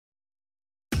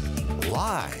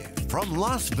Live from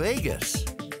Las Vegas,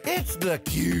 it's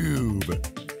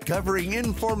theCUBE, covering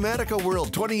Informatica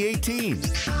World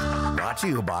 2018. Brought to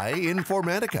you by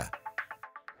Informatica.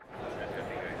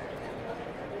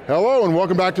 Hello and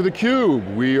welcome back to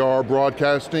theCUBE. We are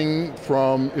broadcasting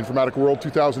from Informatica World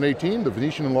 2018, the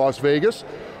Venetian in Las Vegas.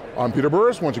 I'm Peter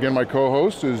Burris. Once again, my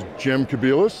co-host is James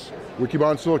Kobielus,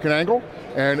 Wikibon SiliconANGLE.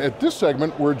 And at this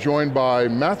segment, we're joined by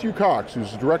Matthew Cox,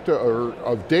 who's the Director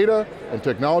of Data and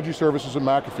Technology Services at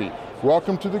McAfee.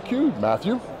 Welcome to theCUBE,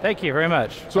 Matthew. Thank you very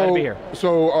much, glad to be here.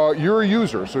 So you're a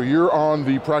user, so you're on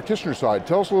the practitioner side.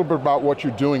 Tell us a little bit about what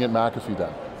you're doing at McAfee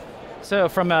then. So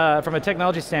from a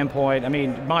technology standpoint, I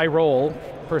mean, my role,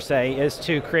 per se, is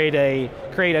to create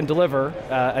and deliver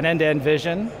an end-to-end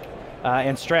vision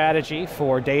and strategy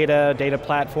for data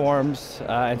platforms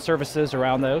and services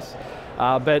around those,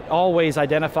 but always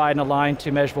identified and aligned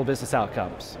to measurable business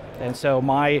outcomes. And so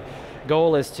my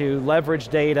goal is to leverage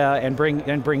data and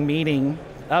bring meaning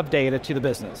of data to the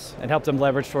business and help them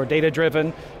leverage toward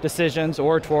data-driven decisions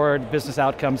or toward business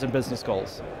outcomes and business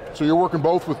goals. So you're working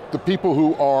both with the people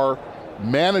who are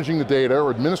managing the data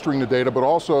or administering the data, but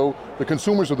also the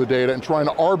consumers of the data and trying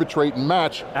to arbitrate and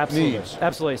match needs.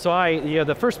 Absolutely, so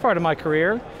the first part of my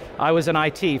career, I was in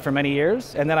IT for many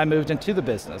years, and then I moved into the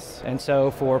business. And so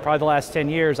for probably the last 10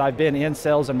 years, I've been in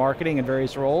sales and marketing in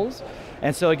various roles.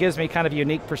 And so it gives me kind of a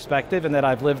unique perspective in that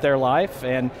I've lived their life,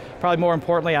 and probably more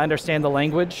importantly, I understand the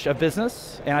language of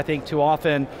business, and I think too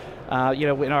often,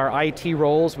 in our IT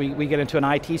roles, we get into an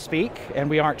IT speak, and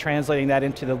we aren't translating that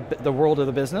into the world of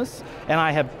the business, and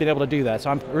I have been able to do that. So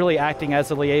I'm really acting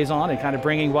as a liaison and kind of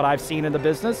bringing what I've seen in the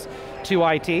business to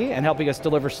IT and helping us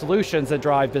deliver solutions that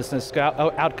drive business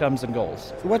outcomes and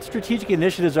goals. So what strategic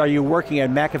initiatives are you working at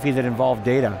McAfee that involve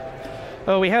data?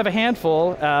 Oh, we have a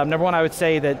handful. Number one, I would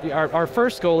say that our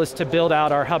first goal is to build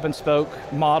out our hub and spoke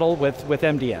model with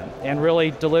MDM and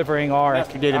really delivering our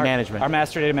master data management. Our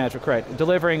master data management, correct.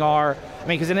 Delivering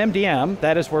because in MDM,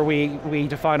 that is where we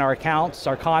define our accounts,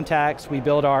 our contacts, we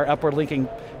build our upward linking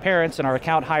parents and our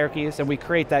account hierarchies, and we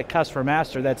create that customer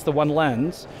master. That's the one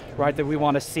lens, right, that we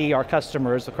want to see our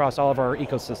customers across all of our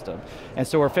ecosystem. And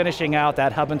so we're finishing out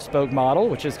that hub and spoke model,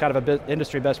 which is kind of a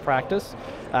industry best practice,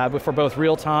 for both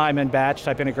real time and batch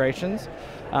type integrations.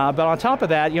 But on top of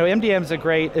that, MDM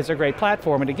is a great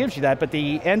platform and it gives you that, but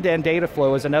the end-to-end data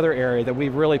flow is another area that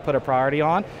we've really put a priority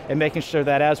on, and making sure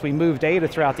that as we move data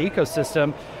throughout the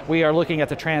ecosystem, we are looking at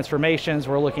the transformations,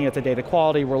 we're looking at the data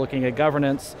quality, we're looking at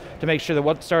governance, to make sure that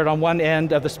what started on one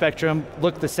end of the spectrum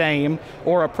looked the same,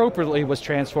 or appropriately was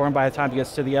transformed by the time it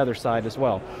gets to the other side as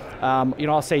well.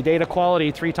 I'll say data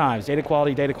quality 3 times, data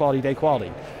quality, data quality, data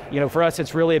quality. For us,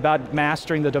 it's really about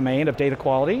mastering the domain of data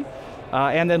quality,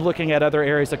 and then looking at other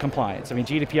areas of compliance. I mean,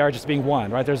 GDPR just being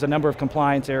one, right? There's a number of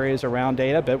compliance areas around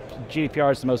data, but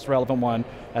GDPR is the most relevant one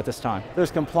at this time.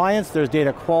 There's compliance, there's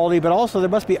data quality, but also there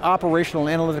must be operational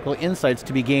and analytical insights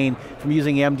to be gained from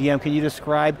using MDM. Can you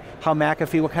describe how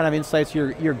McAfee, what kind of insights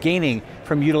you're gaining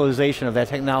from utilization of that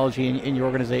technology in your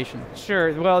organization?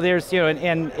 Sure, well there's,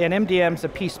 and MDM's a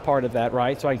piece part of that,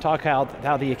 right? So I can talk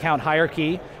how the account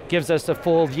hierarchy gives us a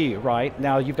full view, right?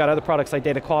 Now you've got other products like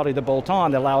data quality that bolt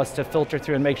on that allow us to filter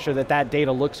through and make sure that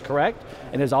data looks correct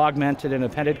and is augmented and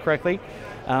appended correctly.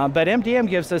 But MDM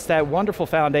gives us that wonderful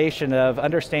foundation of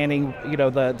understanding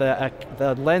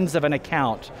the lens of an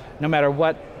account, no matter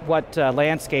what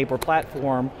landscape or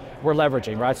platform we're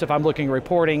leveraging, right? So if I'm looking at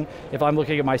reporting, if I'm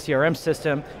looking at my CRM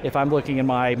system, if I'm looking at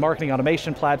my marketing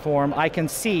automation platform, I can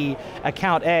see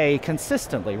account A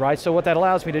consistently, right? So what that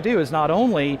allows me to do is not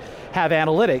only have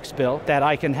analytics built, that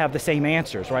I can have the same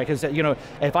answers, right? Because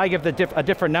if I give a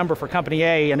different number for company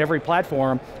A in every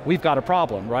platform, we've got a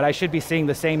problem, right? I should be seeing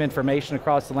the same information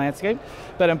across the landscape.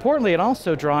 But importantly, it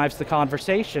also drives the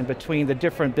conversation between the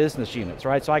different business units,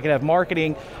 right? So I can have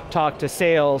marketing talk to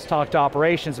sales, talk to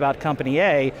operations about company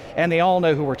A, and they all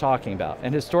know who we're talking about.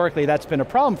 And historically, that's been a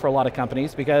problem for a lot of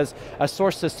companies because a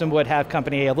source system would have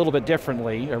company A a little bit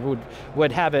differently, or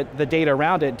would have the data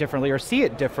around it differently, or see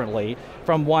it differently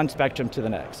from one spectrum to the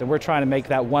next. And we're trying to make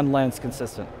that one lens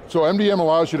consistent. So MDM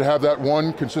allows you to have that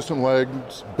one consistent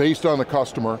lens based on the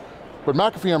customer, but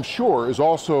McAfee, I'm sure, is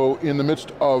also in the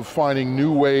midst of finding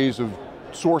new ways of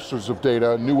sources of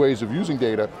data, new ways of using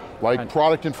data, like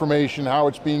product information, how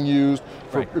it's being used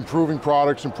for improving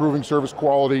products, improving service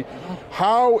quality.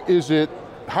 How is that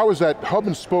hub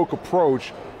and spoke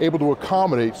approach able to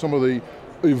accommodate some of the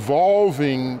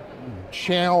evolving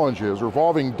challenges or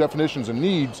evolving definitions and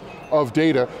needs of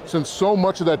data, since so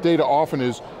much of that data often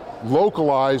is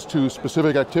localized to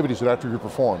specific activities that have to be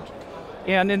performed?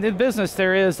 And in the business,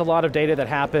 there is a lot of data that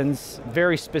happens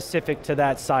very specific to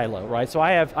that silo, right? So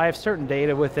I have certain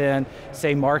data within,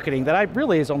 say, marketing that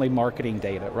really is only marketing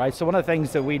data, right? So one of the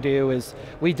things that we do is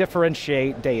we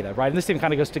differentiate data, right? And this even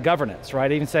kind of goes to governance,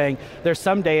 right? Even saying there's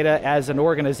some data as an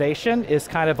organization is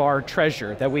kind of our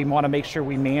treasure that we want to make sure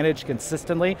we manage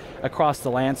consistently across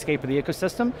the landscape of the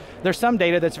ecosystem. There's some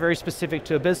data that's very specific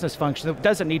to a business function that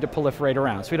doesn't need to proliferate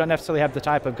around. So we don't necessarily have the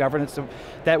type of governance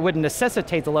that would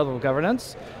necessitate the level of governance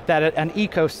that an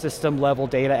ecosystem level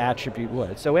data attribute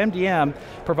would. So MDM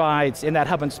provides, in that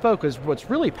hub and spoke, is what's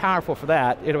really powerful for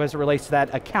that, as it relates to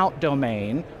that account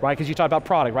domain, right? Because you talked about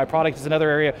product, right? Product is another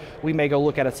area we may go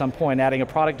look at some point, adding a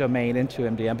product domain into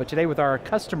MDM, but today with our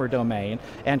customer domain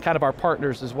and kind of our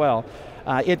partners as well,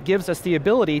 it gives us the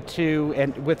ability to,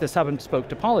 and with this hub and spoke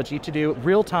topology, to do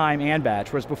real-time and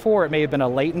batch, whereas before it may have been a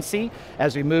latency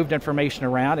as we moved information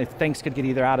around, if things could get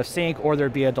either out of sync or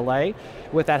there'd be a delay.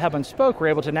 With that hub and spoke, we're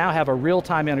able to now have a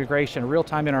real-time integration,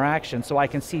 real-time interaction, so I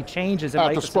can see changes in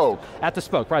at the spoke. At the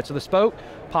spoke, right, so the spoke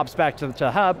pops back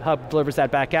to hub delivers that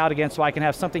back out again, so I can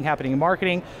have something happening in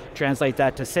marketing, translate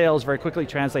that to sales very quickly,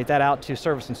 translate that out to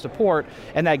service and support,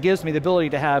 and that gives me the ability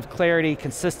to have clarity,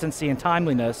 consistency, and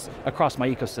timeliness across my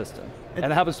ecosystem.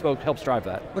 And the hub and spoke helps drive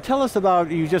that. Well, tell us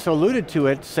about, you just alluded to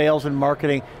it, sales and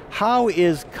marketing. How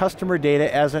is customer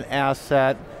data as an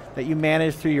asset that you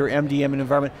manage through your MDM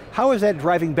environment, how is that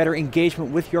driving better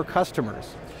engagement with your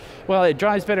customers? Well, it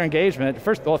drives better engagement.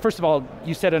 First of all,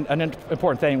 you said an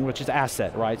important thing, which is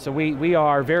asset, right? So we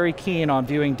are very keen on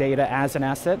viewing data as an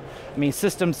asset. I mean,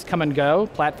 systems come and go,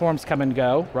 platforms come and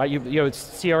go, right? You know, it's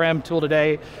CRM tool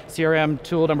today, CRM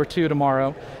tool number 2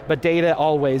 tomorrow, but data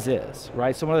always is,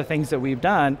 right? So one of the things that we've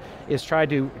done is try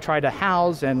to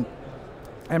house and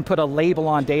put a label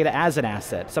on data as an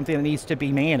asset, something that needs to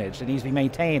be managed, it needs to be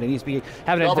maintained, it needs to be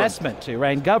have an investment to,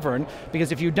 right, and govern,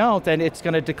 because if you don't, then it's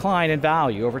going to decline in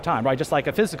value over time, right? Just like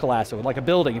a physical asset, like a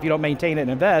building, if you don't maintain it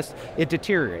and invest, it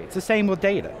deteriorates. The same with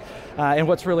data. And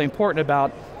what's really important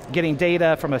about getting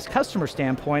data from a customer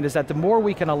standpoint is that the more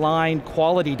we can align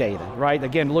quality data, right?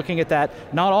 Again, looking at that,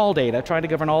 not all data, trying to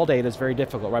govern all data is very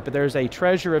difficult, right? But there's a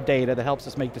treasure of data that helps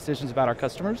us make decisions about our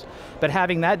customers, but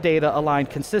having that data aligned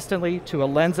consistently to a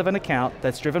lens of an account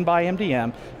that's driven by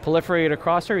MDM, proliferated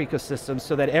across our ecosystem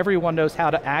so that everyone knows how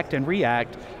to act and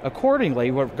react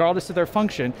accordingly, regardless of their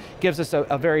function, gives us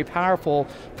a very powerful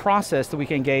process that we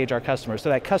can engage our customers, so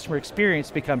that customer experience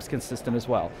becomes consistent as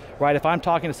well, right? If I'm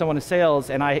talking to someone in sales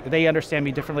and they understand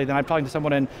me differently than I'm talking to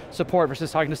someone in support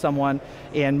versus talking to someone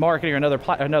in marketing or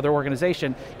another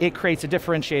organization, it creates a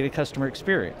differentiated customer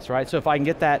experience, right? So if I can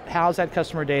get that, house that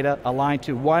customer data aligned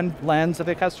to one lens of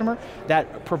the customer,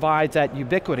 that provides that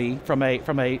ubiquity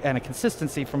and a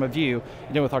consistency from a view,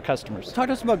 with our customers. Talk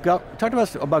to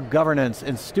us about governance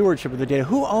and stewardship of the data.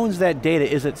 Who owns that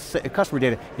data? Is it customer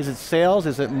data? Is it sales?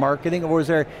 Is it marketing? Or is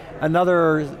there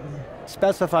another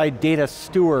specified data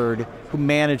steward who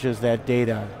manages that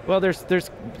data? Well, there's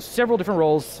several different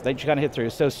roles that you kind of hit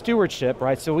through. So stewardship,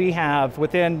 right? So we have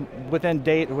within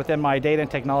my data and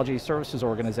technology services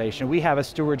organization, we have a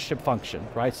stewardship function,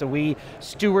 right? So we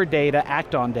steward data,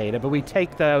 act on data, but we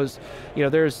take those,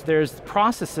 there's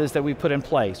processes that we put in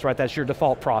place, right? That's your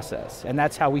default process, and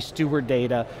that's how we steward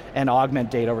data and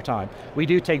augment data over time. We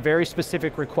do take very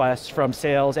specific requests from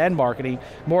sales and marketing,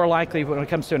 more likely when it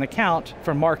comes to an account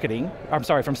from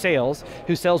from sales,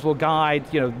 whose sales will guide,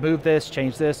 move this,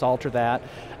 change this, alter that.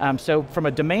 So from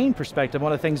a domain perspective,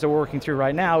 one of the things that we're working through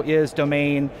right now is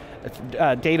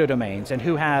data domains, and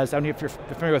who has, I don't know if you're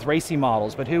familiar with RACI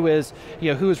models, but who is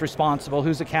responsible,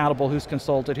 who's accountable, who's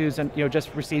consulted, who's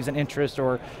just receives an interest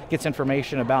or gets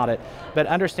information about it. But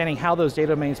understanding how those data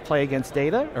domains play against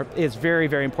data is very,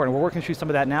 very important. We're working through some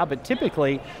of that now, but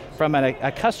typically from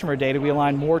a customer data, we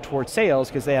align more towards sales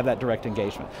because they have that direct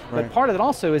engagement. Right. But part of it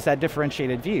also is that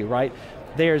differentiated view, right?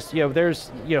 There's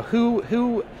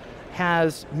who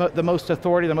has the most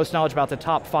authority, the most knowledge about the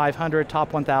top 500,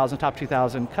 top 1,000, top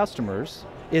 2,000 customers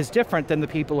is different than the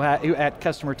people who at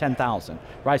customer 10,000,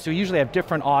 right? So we usually have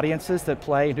different audiences that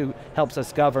play who helps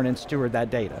us govern and steward that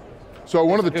data. So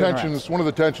one of the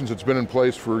tensions that's been in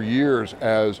place for years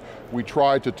as we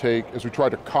try to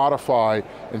codify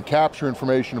and capture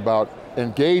information about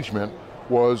engagement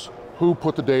was who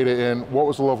put the data in, what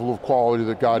was the level of quality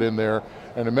that got in there,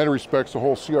 and in many respects the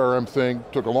whole CRM thing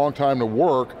took a long time to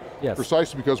work,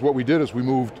 precisely because what we did is we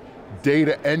moved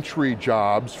data entry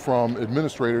jobs from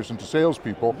administrators into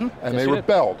salespeople, and they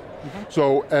rebelled.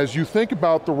 So as you think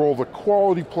about the role that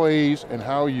quality plays and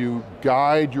how you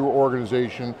guide your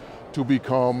organization to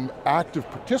become active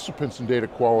participants in data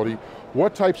quality,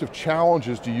 what types of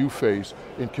challenges do you face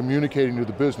in communicating to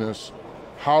the business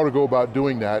how to go about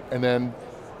doing that, and then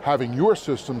having your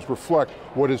systems reflect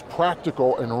what is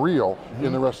practical and real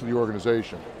in the rest of the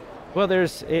organization? Well,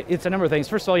 it's a number of things.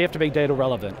 First of all, you have to make data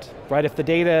relevant, right? If the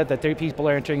data that the people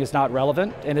are entering is not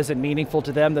relevant and isn't meaningful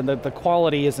to them, then the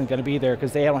quality isn't going to be there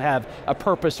because they don't have a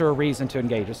purpose or a reason to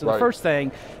engage us. So the first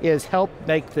thing is help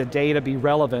make the data be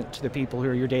relevant to the people who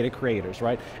are your data creators,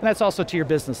 right? And that's also to your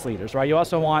business leaders, right? You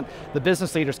also want the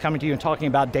business leaders coming to you and talking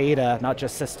about data, not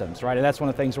just systems, right? And that's one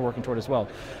of the things we're working toward as well.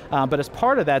 But as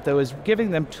part of that though, is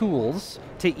giving them tools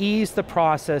to ease the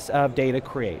process of data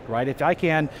create, right? If I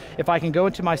can go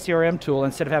into my CRM tool,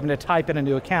 instead of having to type in a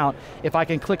new account, if I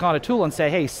can click on a tool and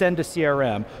say, hey, send to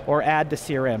CRM, or add to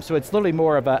CRM. So it's literally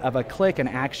more of a click and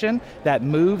action that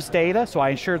moves data, so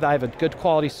I ensure that I have a good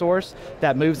quality source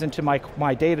that moves into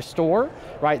my data store,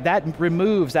 right? That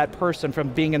removes that person from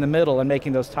being in the middle and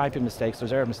making those typing mistakes,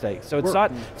 those error mistakes. So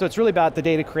it's really about the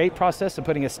data create process and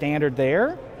putting a standard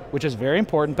there, which is very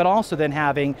important, but also then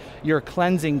having your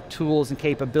cleansing tools and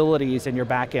capabilities in your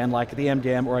back end, like the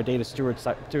MDM or a data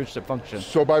stewardship function.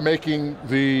 So by making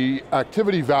the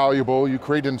activity valuable, you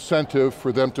create incentive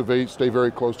for them to stay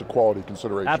very close to quality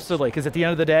considerations. Absolutely, because at the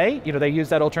end of the day, they use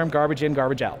that old term, garbage in,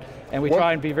 garbage out. And we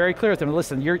try and be very clear with them,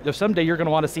 listen, someday you're going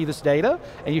to want to see this data,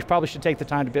 and you probably should take the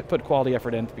time to put quality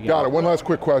effort in to begin with. Got it, one last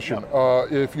quick question.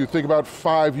 If you think about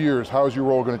 5 years, how is your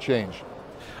role going to change?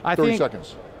 30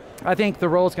 seconds. I think the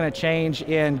role is going to change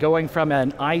in going from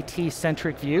an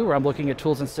IT-centric view, where I'm looking at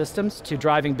tools and systems, to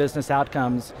driving business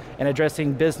outcomes and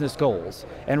addressing business goals,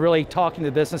 and really talking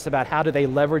to the business about how do they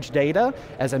leverage data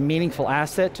as a meaningful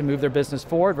asset to move their business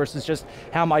forward, versus just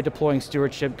how am I deploying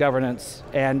stewardship, governance,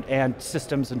 and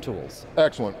systems and tools.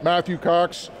 Excellent. Matthew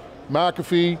Cox,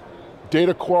 McAfee,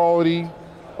 data quality,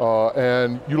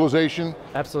 and utilization.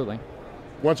 Absolutely.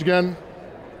 Once again,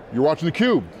 you're watching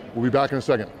theCUBE. We'll be back in a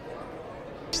second.